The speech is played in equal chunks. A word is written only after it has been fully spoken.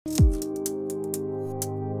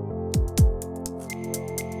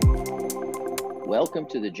Welcome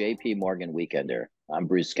to the JP Morgan Weekender. I'm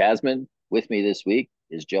Bruce Kasman. With me this week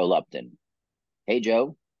is Joe Lupton. Hey,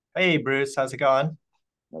 Joe. Hey, Bruce, how's it going?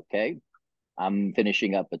 Okay. I'm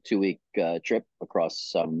finishing up a 2 week trip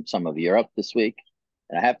across some of Europe this week.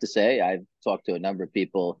 And I have to say, I've talked to a number of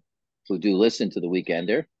people who do listen to the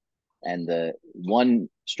Weekender. And the one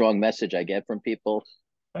strong message I get from people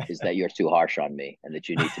is that you're too harsh on me and that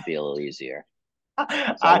you need to be a little easier. So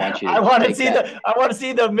I want you I to want to take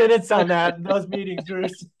see that. the minutes on those meetings,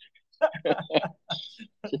 Bruce.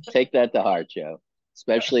 Just take that to heart, Joe,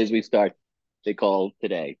 especially as we start the call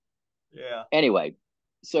today. Yeah, Anyway,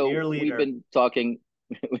 so dear we've leader. been talking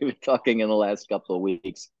we've been talking in the last couple of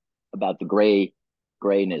weeks about the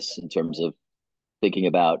grayness in terms of thinking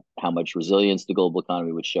about how much resilience the global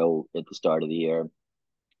economy would show at the start of the year,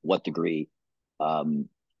 what degree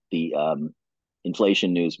the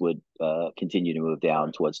inflation news would continue to move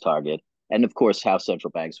down towards target, and of course how central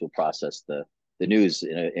banks will process the news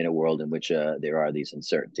in a world in which there are these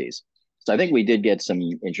uncertainties. So I think we did get some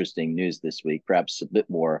interesting news this week, perhaps a bit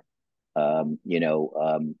more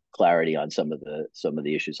clarity on some of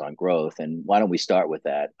the issues on growth. And why don't we start with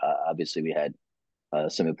that? Obviously, we had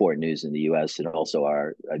some important news in the U.S. and also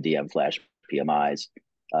our DM flash PMIs.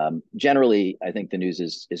 Generally, I think the news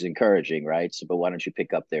is encouraging, right? So, but why don't you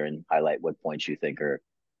pick up there and highlight what points you think are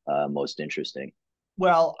most interesting?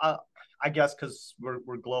 Well, I guess because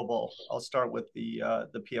we're global, I'll start with the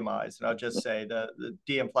PMIs, and I'll just say the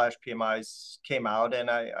DM Flash PMIs came out, and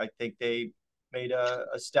I think they made a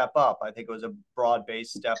step up. I think it was a broad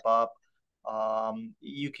based step up.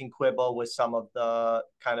 You can quibble with some of the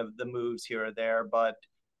kind of the moves here or there, but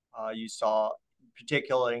you saw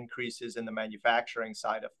particular increases in the manufacturing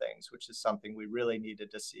side of things, which is something we really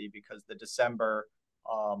needed to see because the December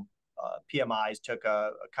PMIs took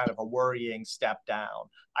a kind of a worrying step down.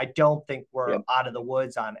 I don't think we're Yep. out of the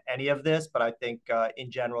woods on any of this, but I think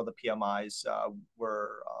in general the PMIs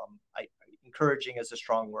were encouraging is a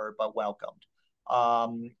strong word, but welcomed.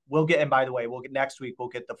 We'll get, and by the way, we'll get next week. We'll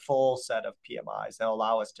get the full set of PMIs that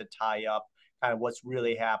allow us to tie up kind of what's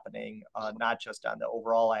really happening, not just on the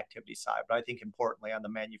overall activity side, but I think importantly on the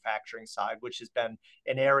manufacturing side, which has been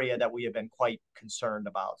an area that we have been quite concerned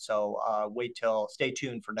about. So stay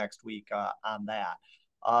tuned for next week on that.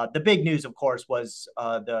 The big news, of course, was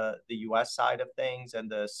the U.S. side of things and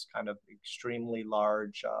this kind of extremely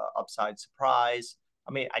large upside surprise.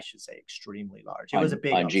 I mean, I should say extremely large. It was a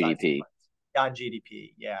big On upside GDP. surprise on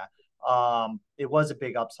GDP. Yeah. It was a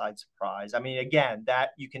big upside surprise. I mean, again, that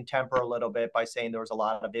you can temper a little bit by saying there was a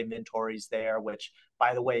lot of inventories there, which,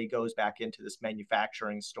 by the way, goes back into this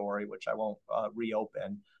manufacturing story, which I won't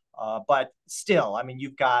reopen. But still, I mean,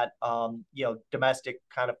 you've got domestic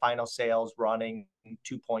kind of final sales running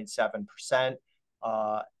 2.7%.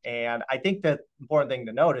 And I think the important thing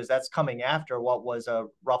to note is that's coming after what was a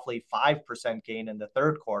roughly 5% gain in the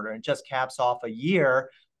third quarter and just caps off a year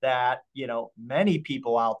that many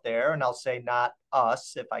people out there, and I'll say not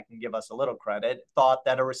us, if I can give us a little credit, thought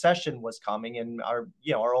that a recession was coming, and our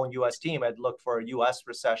own U.S. team had looked for a U.S.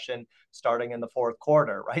 recession starting in the fourth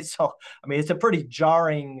quarter, right? So I mean, it's a pretty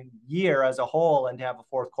jarring year as a whole, and to have a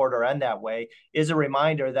fourth quarter end that way is a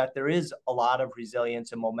reminder that there is a lot of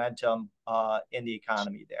resilience and momentum in the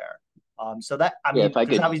economy there. So that, I Yeah, if mean, I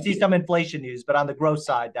there's could obviously some inflation news, but on the growth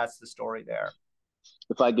side, that's the story there.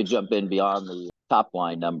 if I could jump in beyond the top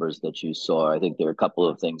line numbers that you saw, I think there are a couple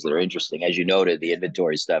of things that are interesting. As you noted, the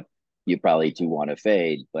inventory stuff you probably do want to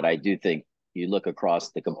fade, but I do think you look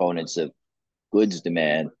across the components of goods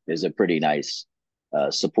demand, there's a pretty nice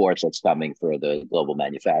support that's coming for the global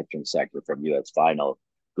manufacturing sector from U.S. final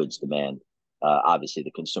goods demand. Obviously,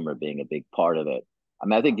 the consumer being a big part of it. I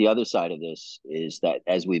mean, I think the other side of this is that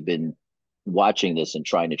as we've been watching this and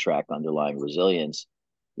trying to track underlying resilience,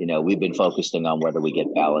 we've been focusing on whether we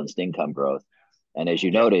get balanced income growth. And as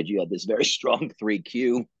you Yeah. noted, you had this very strong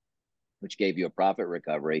 3Q, which gave you a profit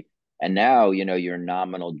recovery. And now, your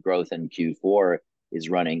nominal growth in Q4 is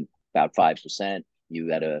running about 5%. You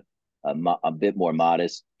had a bit more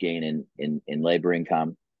modest gain in labor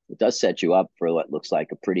income. It does set you up for what looks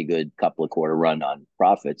like a pretty good couple of quarter run on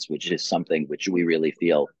profits, which is something which we really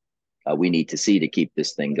feel we need to see to keep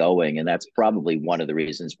this thing going. And that's probably one of the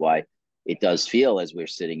reasons why it does feel as we're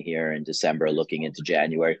sitting here in December looking into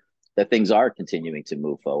January that things are continuing to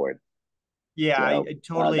move forward. Yeah, I, So I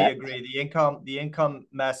totally that agree. The income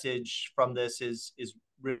message from this is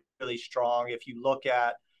really strong. If you look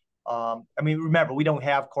at, I mean, remember we don't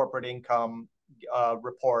have corporate income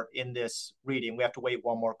report in this reading. We have to wait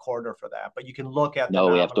one more quarter for that. But you can look at the no,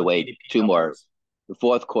 we have to nominal wait GDP two more. numbers. The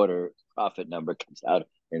fourth quarter profit number comes out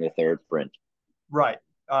in the third print, Right.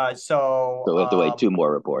 so we have to wait two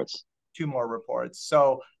more reports. two more reports.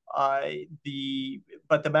 So the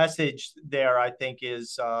but the message there, I think,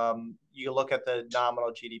 is you look at the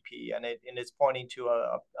nominal GDP, and it's pointing to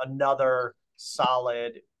another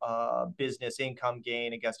solid business income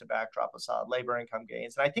gain against a backdrop of solid labor income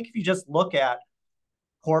gains. And I think if you just look at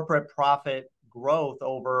corporate profit growth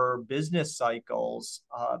over business cycles,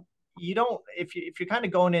 you don't, if you're kind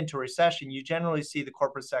of going into recession, you generally see the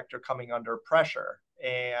corporate sector coming under pressure.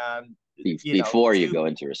 And before you go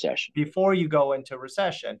into recession. Before you go into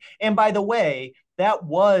recession. And by the way, that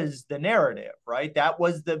was the narrative, right? That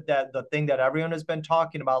was the thing that everyone has been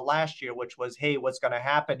talking about last year, which was, hey, what's going to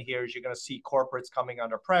happen here is you're going to see corporates coming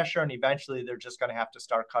under pressure, and eventually they're just going to have to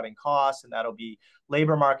start cutting costs, and that'll be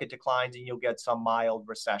labor market declines, and you'll get some mild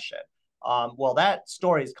recession. Well, that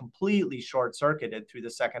story is completely short-circuited through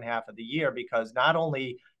the second half of the year, because not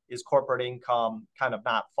only is corporate income kind of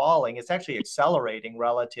not falling, it's actually accelerating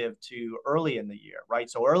relative to early in the year, right?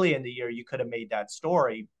 So early in the year, you could have made that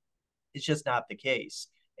story. It's just not the case.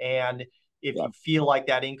 And if you feel like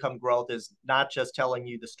that income growth is not just telling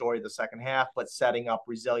you the story of the second half, but setting up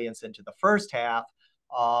resilience into the first half,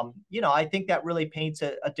 I think that really paints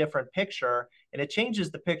a different picture. And it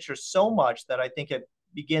changes the picture so much that I think it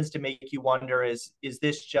begins to make you wonder, is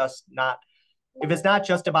this just not, if it's not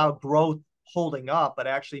just about growth holding up, but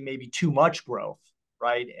actually maybe too much growth,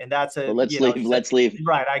 right? And that's well, let's leave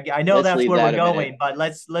right. I know that's where we're going, but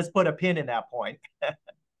let's put a pin in that point.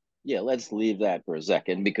 Yeah, let's leave that for a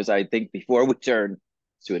second, because I think before we turn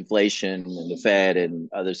to inflation and the Fed and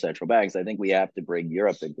other central banks, I think we have to bring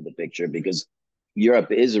Europe into the picture, because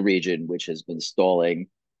Europe is a region which has been stalling.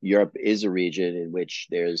 Europe is a region in which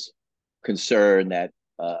there's concern that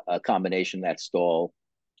a combination of that stall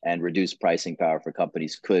and reduced pricing power for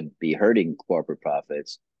companies could be hurting corporate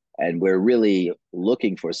profits. And we're really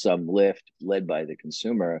looking for some lift led by the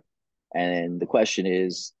consumer. And the question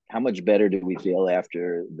is, how much better do we feel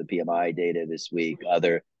after the PMI data this week,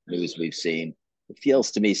 other news we've seen? It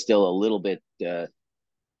feels to me still a little bit too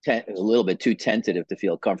tentative to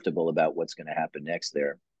feel comfortable about what's going to happen next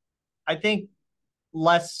there. I think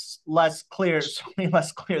less clear, certainly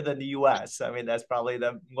less clear than the U.S. I mean, that's probably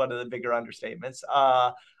one of the bigger understatements.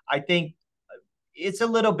 I think it's a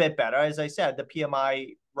little bit better. As I said, the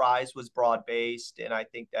PMI rise was broad based, and I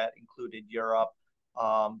think that included Europe.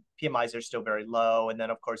 PMIs are still very low, and then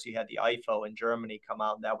of course you had the IFO in Germany come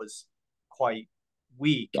out, and that was quite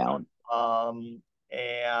weak. Down.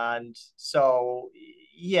 And so,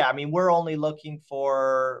 yeah, I mean, we're only looking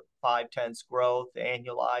for 0.5 growth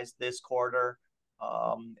annualized this quarter.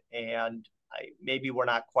 And maybe we're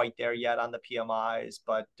not quite there yet on the PMIs,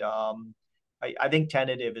 but I think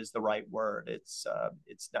tentative is the right word. It's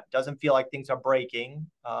not, doesn't feel like things are breaking.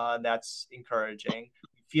 That's encouraging.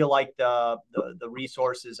 We feel like the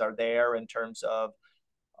resources are there in terms of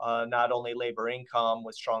not only labor income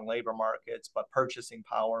with strong labor markets, but purchasing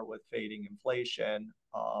power with fading inflation.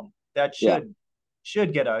 That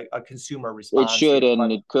should get a consumer response. It should,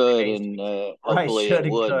 and it could, and hopefully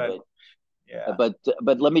it would.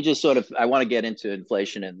 But let me just I want to get into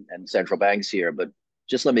inflation and central banks here, but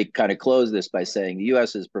just let me kind of close this by saying the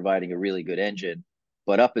U.S. is providing a really good engine,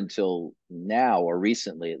 but up until now, or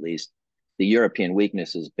recently at least, the European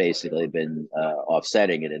weakness has basically been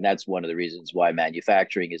offsetting it. And that's one of the reasons why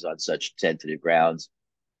manufacturing is on such tentative grounds.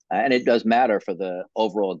 And it does matter for the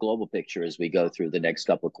overall global picture as we go through the next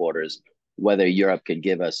couple of quarters, whether Europe can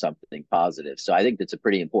give us something positive. So I think that's a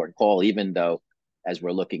pretty important call, even though as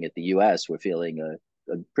we're looking at the US, we're feeling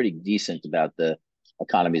a pretty decent about the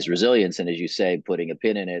economy's resilience. And as you say, putting a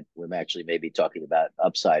pin in it, we're actually maybe talking about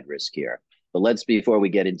upside risk here. But before we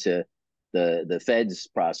get into the Fed's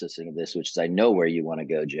processing of this, which is I know where you want to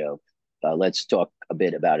go, Joe, let's talk a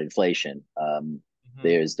bit about inflation.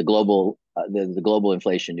 There's the global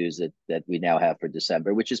inflation news that we now have for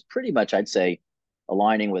December, which is pretty much, I'd say,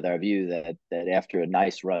 aligning with our view that after a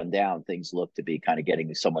nice run down, things look to be kind of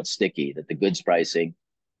getting somewhat sticky, that the goods pricing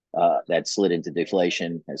that slid into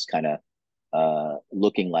deflation has kind of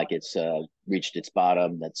looking like it's reached its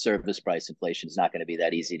bottom, that service price inflation is not going to be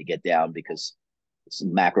that easy to get down because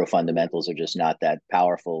macro fundamentals are just not that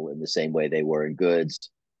powerful in the same way they were in goods.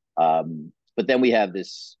 But then we have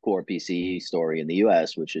this core PCE story in the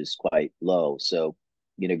US, which is quite low. So,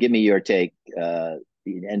 give me your take,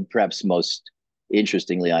 and perhaps most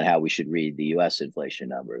interestingly, on how we should read the US inflation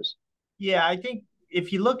numbers. Yeah, I think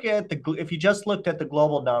if you just looked at the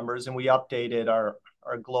global numbers, and we updated our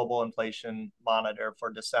global inflation monitor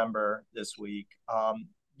for December this week,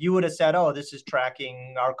 you would have said, oh, this is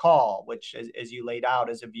tracking our call, which, as you laid out,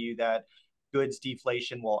 is a view that goods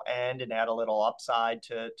deflation will end and add a little upside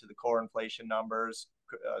to the core inflation numbers.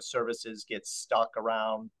 Services get stuck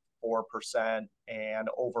around 4%, and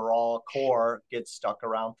overall core gets stuck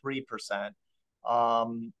around 3%.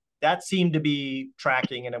 That seemed to be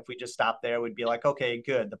tracking. And if we just stop there, we'd be like, okay,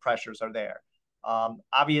 good. The pressures are there.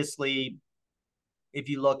 Obviously, if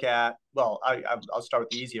you look at, well, I'll start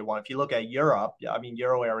with the easier one. If you look at Europe, I mean,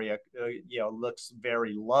 Euro area, looks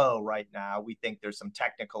very low right now. We think there's some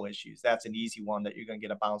technical issues. That's an easy one that you're going to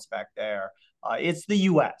get a bounce back there. It's the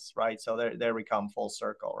U.S., right? So there we come full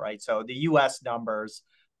circle, right? So the U.S. numbers,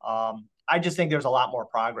 I just think there's a lot more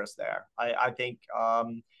progress there. I think,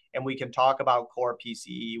 and we can talk about core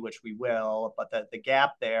PCE, which we will, but the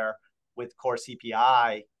gap there with core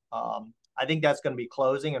CPI, I think that's going to be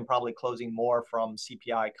closing, and probably closing more from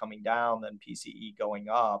CPI coming down than PCE going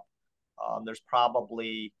up. There's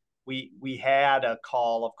probably, we had a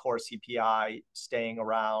call of core CPI staying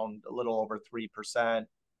around a little over 3%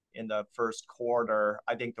 in the first quarter.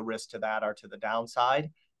 I think the risks to that are to the downside,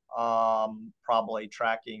 probably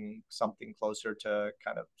tracking something closer to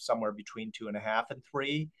kind of somewhere between 2.5 and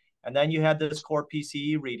 3. And then you had this core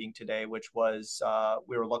PCE reading today, which was,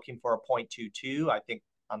 we were looking for a 0.22. I think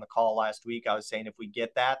on the call last week, I was saying if we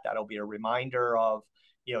get that, that'll be a reminder of,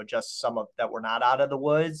 just some of that we're not out of the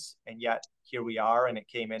woods. And yet here we are, and it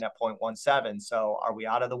came in at 0.17. So are we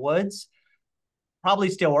out of the woods? Probably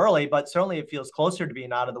still early, but certainly it feels closer to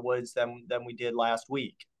being out of the woods than we did last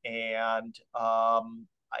week. And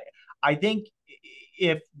I think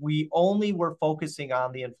if we only were focusing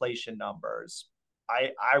on the inflation numbers,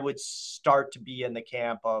 I would start to be in the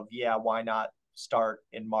camp of, yeah, why not start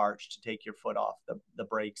in March to take your foot off the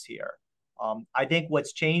brakes here. I think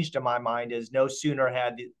what's changed in my mind is no sooner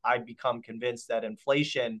had I become convinced that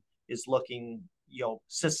inflation is looking,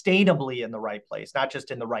 sustainably in the right place, not just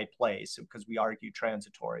in the right place, because we argue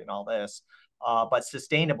transitory and all this, but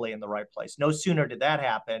sustainably in the right place. No sooner did that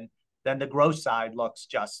happen than the growth side looks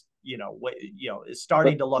just, is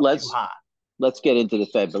starting to look too hot. Let's get into the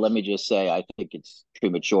Fed, but let me just say, I think it's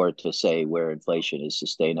premature to say where inflation is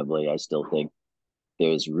sustainably. I still think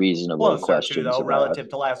there's reasonable questions though, relative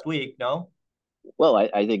to last week. No. Well,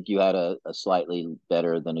 I think you had a slightly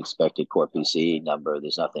better than expected core PCE number.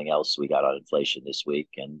 There's nothing else we got on inflation this week,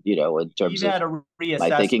 and in terms of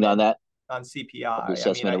my thinking on that, on CPI,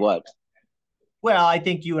 reassessment of what? Well, I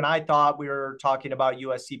think you and I thought we were talking about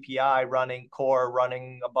US CPI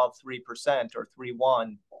running above 3% or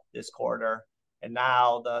 3.1 this quarter. And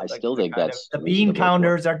now I still think that's the bean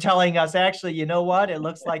counters are telling us, actually, you know what? It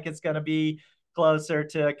looks like it's going to be closer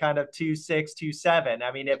to kind of 2.6, 2.7.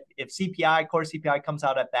 I mean, if CPI, core CPI comes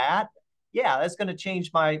out at that, yeah, that's going to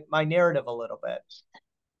change my narrative a little bit.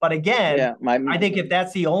 But again, I think if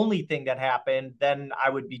that's the only thing that happened, then I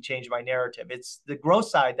would be changing my narrative. It's the growth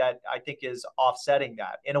side that I think is offsetting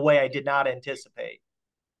that in a way I did not anticipate.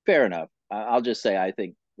 Fair enough. I'll just say, I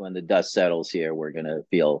think when the dust settles here, we're going to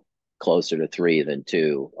feel closer to 3 than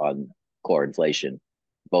 2 on core inflation,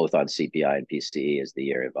 both on CPI and PCE as the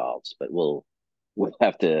year evolves. But we'll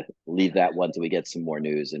have to leave that one till we get some more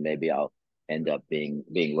news, and maybe I'll end up being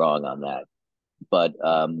wrong on that. But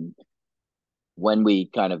when we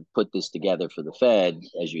kind of put this together for the Fed,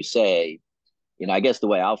 as you say, I guess the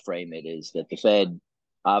way I'll frame it is that the Fed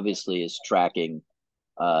obviously is tracking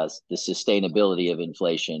the sustainability of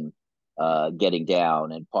inflation getting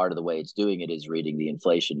down, and part of the way it's doing it is reading the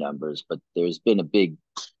inflation numbers. But there's been a big,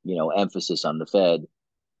 emphasis on the Fed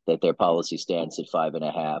that their policy stance at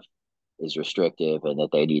 5.5 is restrictive, and that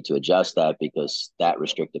they need to adjust that, because that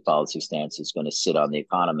restrictive policy stance is going to sit on the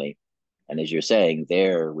economy. And as you're saying,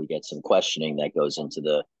 there we get some questioning that goes into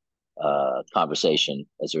the conversation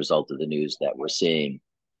as a result of the news that we're seeing.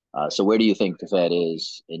 So where do you think the Fed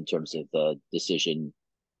is in terms of the decision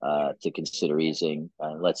to consider easing?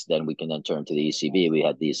 We can then turn to the ECB. We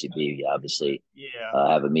had the ECB obviously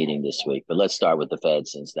have a meeting this week, but let's start with the Fed,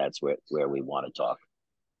 since that's where we want to talk.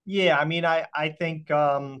 Yeah, I mean, I think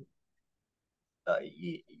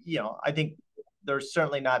I think they're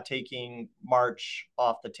certainly not taking March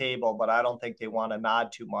off the table, but I don't think they want to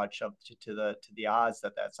nod too much to the odds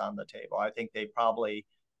that that's on the table. I think they probably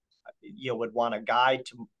would want to guide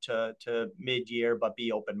to mid-year, but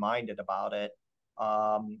be open-minded about it.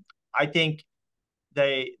 I think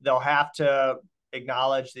they'll have to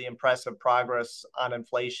acknowledge the impressive progress on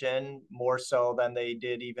inflation more so than they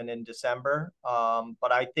did even in December.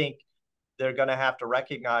 But I think they're going to have to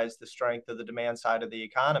recognize the strength of the demand side of the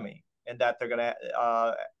economy, and that they're going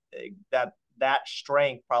to that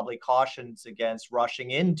strength probably cautions against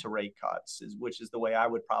rushing into rate cuts, which is the way I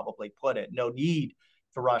would probably put it. No need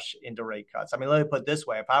to rush into rate cuts. I mean, let me put it this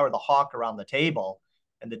way: if I were the hawk around the table,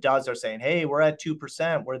 and the does are saying, "Hey, we're at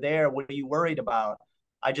 2%, we're there. What are you worried about?"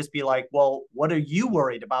 I just be like, well, what are you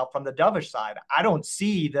worried about from the dovish side? I don't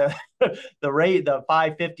see the the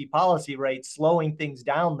 550 policy rate slowing things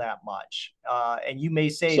down that much. And you may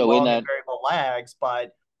say So in long and that, variable lags,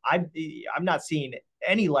 but I'm not seeing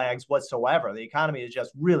any lags whatsoever. The economy is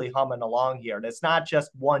just really humming along here. And it's not just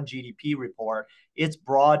one GDP report. It's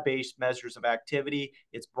broad-based measures of activity.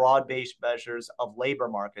 It's broad-based measures of labor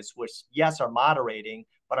markets, which, yes, are moderating,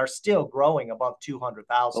 but are still growing above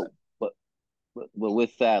 200,000. but, well,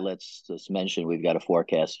 with that, let's just mention we've got a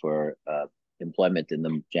forecast for employment in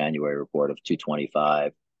the January report of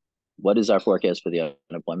 225. What is our forecast for the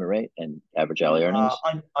unemployment rate and average hourly earnings?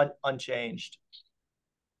 Unchanged.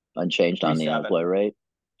 Unchanged on the 3.7. unemployment rate?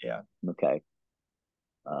 Yeah. Okay.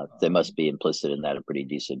 There must be implicit in that a pretty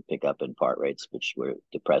decent pickup in part rates, which were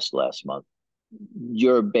depressed last month.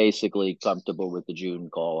 You're basically comfortable with the June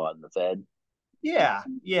call on the Fed? Yeah,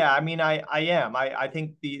 yeah. I mean, I am. I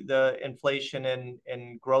think the inflation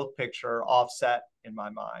and growth picture offset in my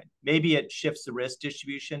mind. Maybe it shifts the risk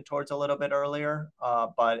distribution towards a little bit earlier,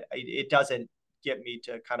 but it doesn't get me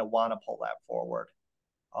to kind of want to pull that forward.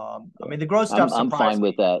 I mean, the growth stuff I'm fine surprised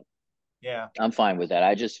with me. that. Yeah. I'm fine with that.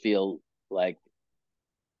 I just feel like,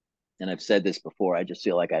 and I've said this before, I just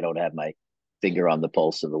feel like I don't have my finger on the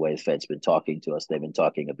pulse of the way the Fed's been talking to us. They've been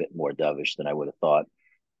talking a bit more dovish than I would have thought.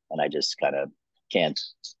 And I just kind of can't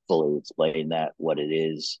fully explain that, what it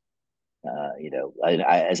is.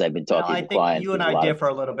 As I've been Well, talking I to think clients, you and there's a I lot of, differ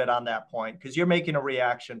a little bit on that point because you're making a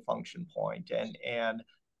reaction function point, and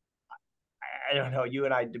I don't know. You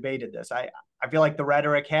and I debated this. I feel like the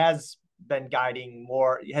rhetoric has been guiding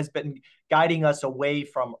us away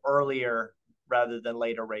from earlier rather than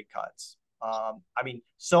later rate cuts. I mean,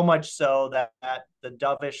 so much so that the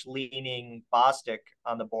dovish leaning Bostic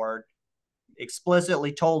on the board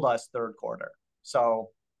explicitly told us third quarter. So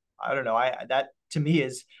I don't know. That to me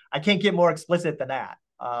is I can't get more explicit than that.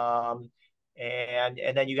 And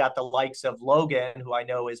then you got the likes of Logan, who I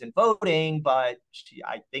know isn't voting, but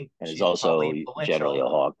I think and is she's probably also generally a influential.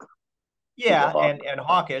 hawk. She's a Yeah, hawk. and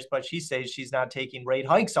hawkish, but she says she's not taking rate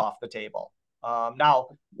hikes off the table.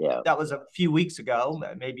 Now Yeah. that was a few weeks ago.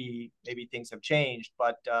 Maybe things have changed,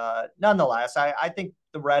 but nonetheless, I think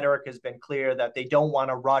the rhetoric has been clear that they don't want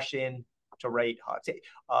to rush in to rate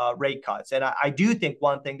cuts. And I do think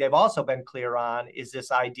one thing they've also been clear on is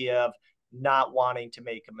this idea of not wanting to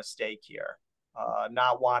make a mistake here,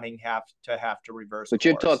 not wanting have to reverse But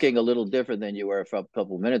you're course. talking a little different than you were a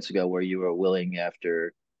couple of minutes ago, where you were willing,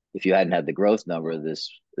 after, if you hadn't had the growth number this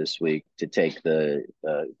week, to take the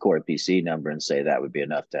core PC number and say that would be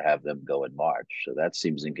enough to have them go in March. So that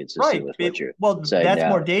seems inconsistent Right. with what you're Well, saying that's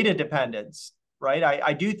more now. data dependence, right?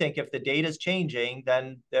 I do think if the data is changing,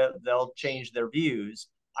 then they'll change their views.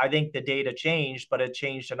 I think the data changed, but it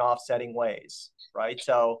changed in offsetting ways, right?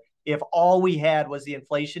 So if all we had was the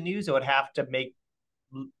inflation news, it would have to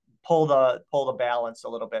pull the balance a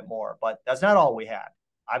little bit more. But that's not all we had.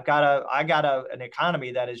 I got an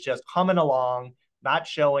economy that is just humming along, not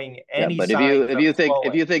showing Yeah, any but if you signs if of you think if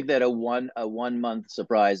slowing. you think that a 1 month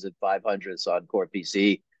surprise at 500s on core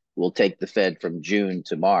PC will take the Fed from June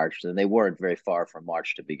to March, then they weren't very far from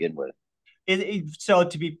March to begin with. So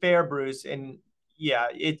to be fair, Bruce, and yeah,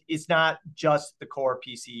 it's not just the core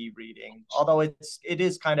PCE reading, although it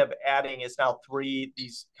is kind of adding. It's now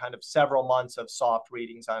these kind of several months of soft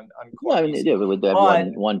readings on Yeah, core I mean, PCE. yeah, with that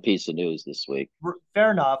But one piece of news this week.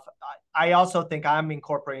 fair enough. I also think I'm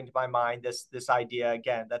incorporating to my mind this idea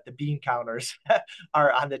again that the bean counters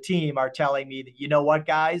are on the team are telling me that, you know what,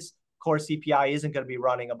 guys, core CPI isn't going to be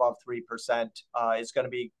running above 3%. It's going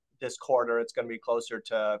to be this quarter. It's going to be closer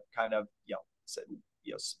to kind of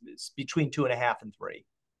it's between 2.5 and 3.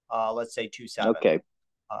 Let's say 2.7. Okay,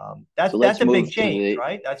 That's so let's that's a big move to change, the,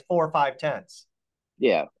 right? That's 4 or 5 tenths.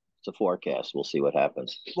 yeah, it's a forecast. We'll see what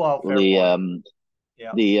happens. Well, fair The point.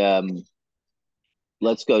 Yeah. the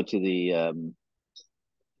let's go to the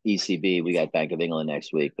ECB. We got Bank of England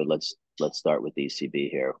next week, but let's start with the ECB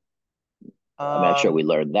here. I'm not sure Um, we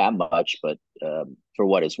learned that much, but for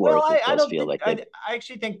what it's Well, worth, it I does don't feel think like they. I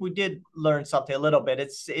actually think we did learn something a little bit.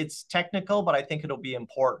 It's technical, but I think it'll be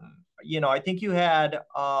important. I think you had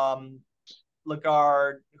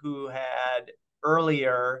Lagarde, who had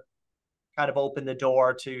earlier kind of opened the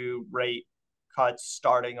door to rate cuts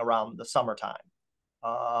starting around the summertime.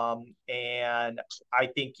 And I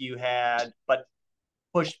think you had, but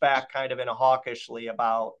pushed back kind of in a hawkishly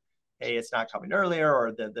about, hey, it's not coming earlier,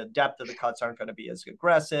 or the depth of the cuts aren't going to be as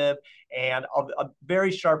aggressive, and a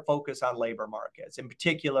very sharp focus on labor markets, in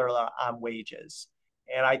particular on wages.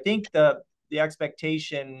 And I think the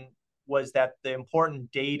expectation was that the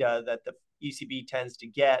important data that the ECB tends to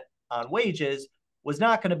get on wages was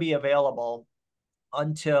not going to be available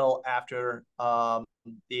until after the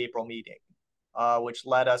April meeting, which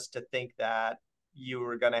led us to think that you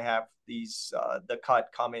were going to have the cut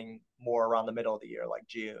coming more around the middle of the year, like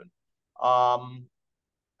June. Um,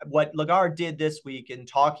 what Lagarde did this week in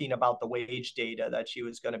talking about the wage data that she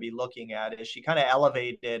was going to be looking at is she kind of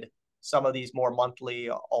elevated some of these more monthly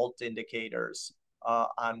alt indicators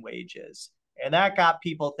on wages. And that got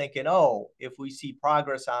people thinking, oh, if we see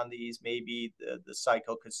progress on these, maybe the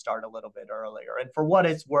cycle could start a little bit earlier. And for what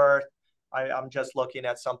it's worth, I'm just looking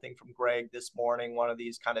at something from Greg this morning, one of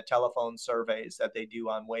these kind of telephone surveys that they do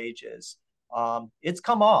on wages. It's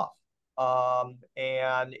come off,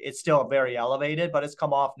 and it's still very elevated, but it's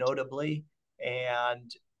come off notably.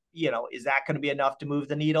 And is that going to be enough to move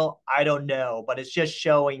the needle? I don't know, but it's just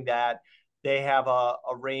showing that they have a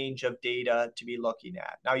range of data to be looking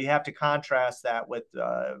at. Now, you have to contrast that with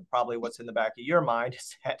probably what's in the back of your mind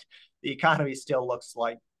is that the economy still looks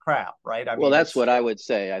like crap, right? I Well, mean, that's it's what I still would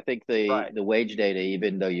say. I think right. the wage data,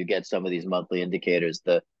 even though you get some of these monthly indicators,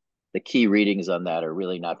 the key readings on that are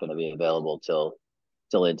really not going to be available till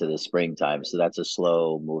into the springtime. So that's a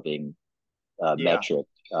slow moving Yeah. metric.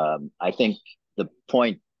 I think the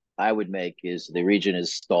point I would make is the region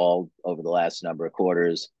has stalled over the last number of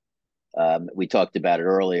quarters. We talked about it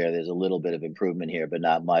earlier. There's a little bit of improvement here, but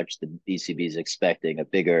not much. The ECB is expecting a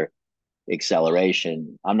bigger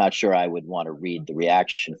acceleration. I'm not sure I would want to read the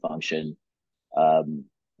reaction function, um,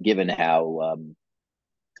 given how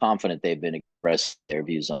confident they've been expressing their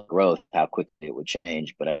views on growth, how quickly it would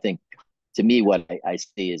change. But I think, to me, what I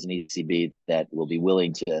see is an ECB that will be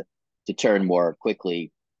willing to turn more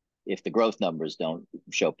quickly if the growth numbers don't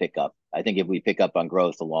show pickup. I think if we pick up on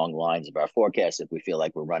growth along the lines of our forecast, if we feel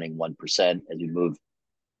like we're running 1% as we move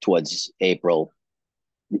towards April,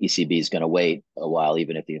 the ECB is going to wait a while,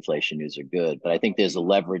 even if the inflation news are good. But I think there's a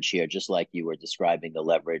leverage here, just like you were describing the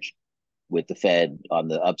leverage with the Fed on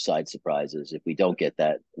the upside surprises. If we don't get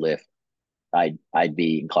that lift, I'd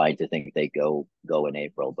be inclined to think they go in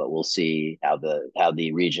April, but we'll see how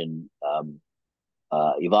the region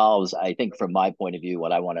evolves. I think from my point of view,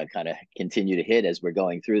 what I want to kind of continue to hit as we're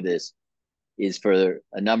going through this is for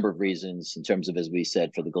a number of reasons in terms of, as we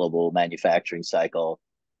said, for the global manufacturing cycle,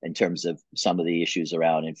 in terms of some of the issues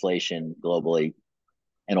around inflation globally,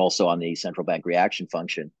 and also on the central bank reaction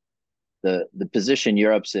function. The position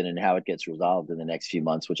Europe's in and how it gets resolved in the next few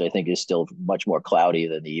months, which I think is still much more cloudy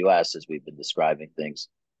than the U.S. as we've been describing things,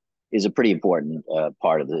 is a pretty important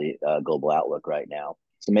part of the global outlook right now.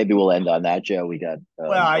 So maybe we'll end on that, Joe. We got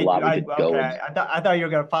Well, a lot we could go in. okay. I thought you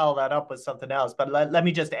were going to follow that up with something else, but let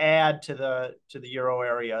me just add to the euro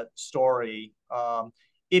area story.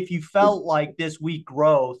 If you felt like this weak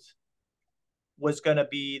growth was going to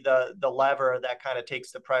be the lever that kind of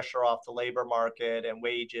takes the pressure off the labor market and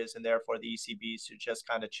wages, and therefore the ECB should just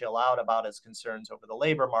kind of chill out about its concerns over the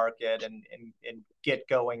labor market and get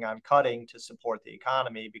going on cutting to support the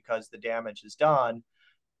economy because the damage is done.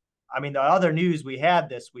 I mean, the other news we had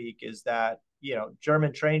this week is that,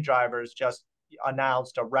 German train drivers just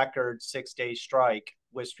announced a record 6-day strike,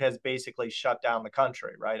 which has basically shut down the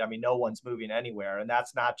country, right? I mean, no one's moving anywhere. And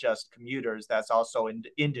that's not just commuters, that's also in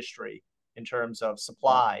industry in terms of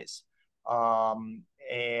supplies. And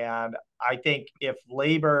I think if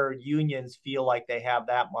labor unions feel like they have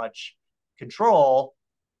that much control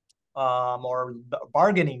or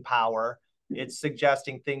bargaining power, it's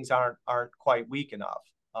suggesting things aren't quite weak enough.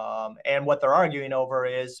 And what they're arguing over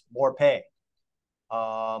is more pay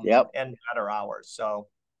Yep. and better hours. So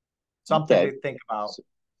something Okay. to think about.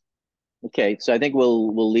 Okay. So I think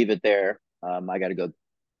we'll leave it there. I got to go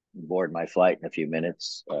board my flight in a few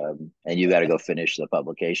minutes, and you got to go finish the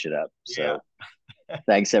publication up. Yeah. So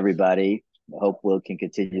thanks, everybody. I hope we can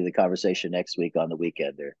continue the conversation next week on the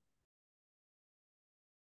Weekender.